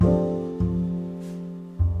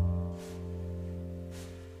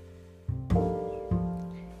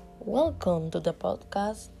Welcome to the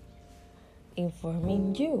podcast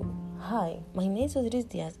Informing You. Hi, my name is Odris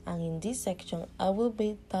Diaz, and in this section, I will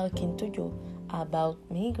be talking to you about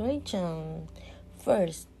migration.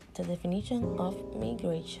 First, the definition of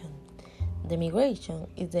migration. The migration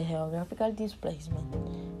is the geographical displacement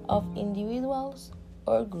of individuals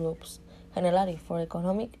or groups, generally for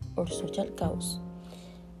economic or social cause.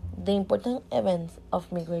 The important events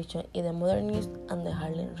of migration in the Modernist and the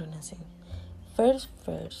Harlem Renaissance.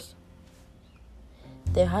 First,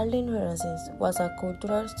 the Harlem Renaissance was a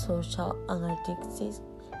cultural, social, and artistic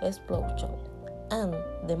explosion, and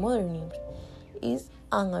the Modernism is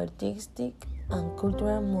an artistic and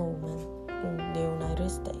cultural movement in the United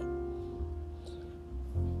States.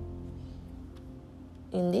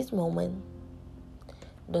 In this moment,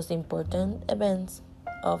 those important events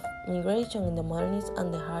of migration in the Modernist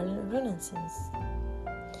and the Harlem Renaissance.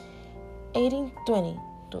 1820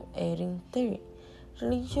 to 1830,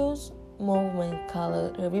 religious movement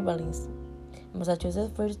called revivalism.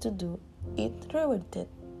 Massachusetts first to do it reverted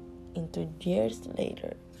into years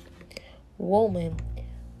later. Women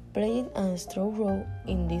played a strong role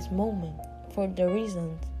in this movement for the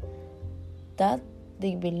reasons that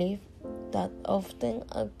they believe that often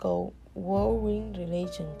ago warring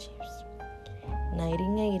relationships.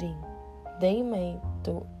 1918, they made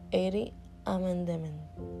the 80th Amendment.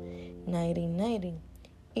 1990,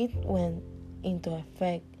 it went into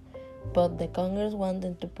effect, but the Congress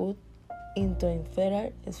wanted to put into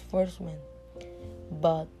federal enforcement.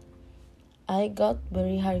 But I got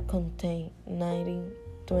very hard contained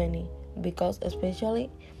 1920 because especially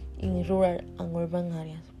in rural and urban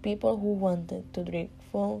areas, people who wanted to drink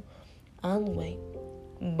food and wait.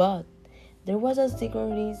 But there was a secret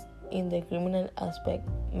risk in the criminal aspect.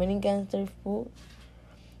 Many gangsters put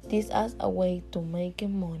this as a way to make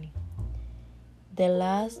money. The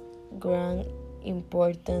last grand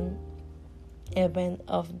important event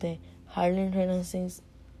of the Harlem Renaissance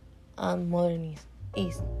and Modernism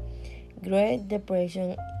is Great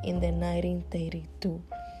Depression in the 1932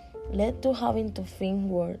 led to having to think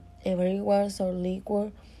where everywhere so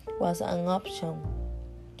liquor was an option.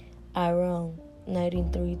 Around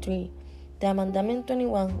 1933, the Amendment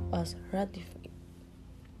 21 was ratified.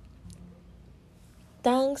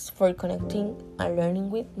 Thanks for connecting and learning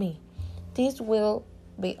with me. This will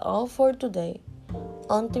be all for today.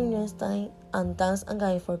 Until next time, and thanks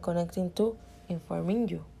again for connecting to Informing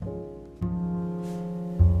You.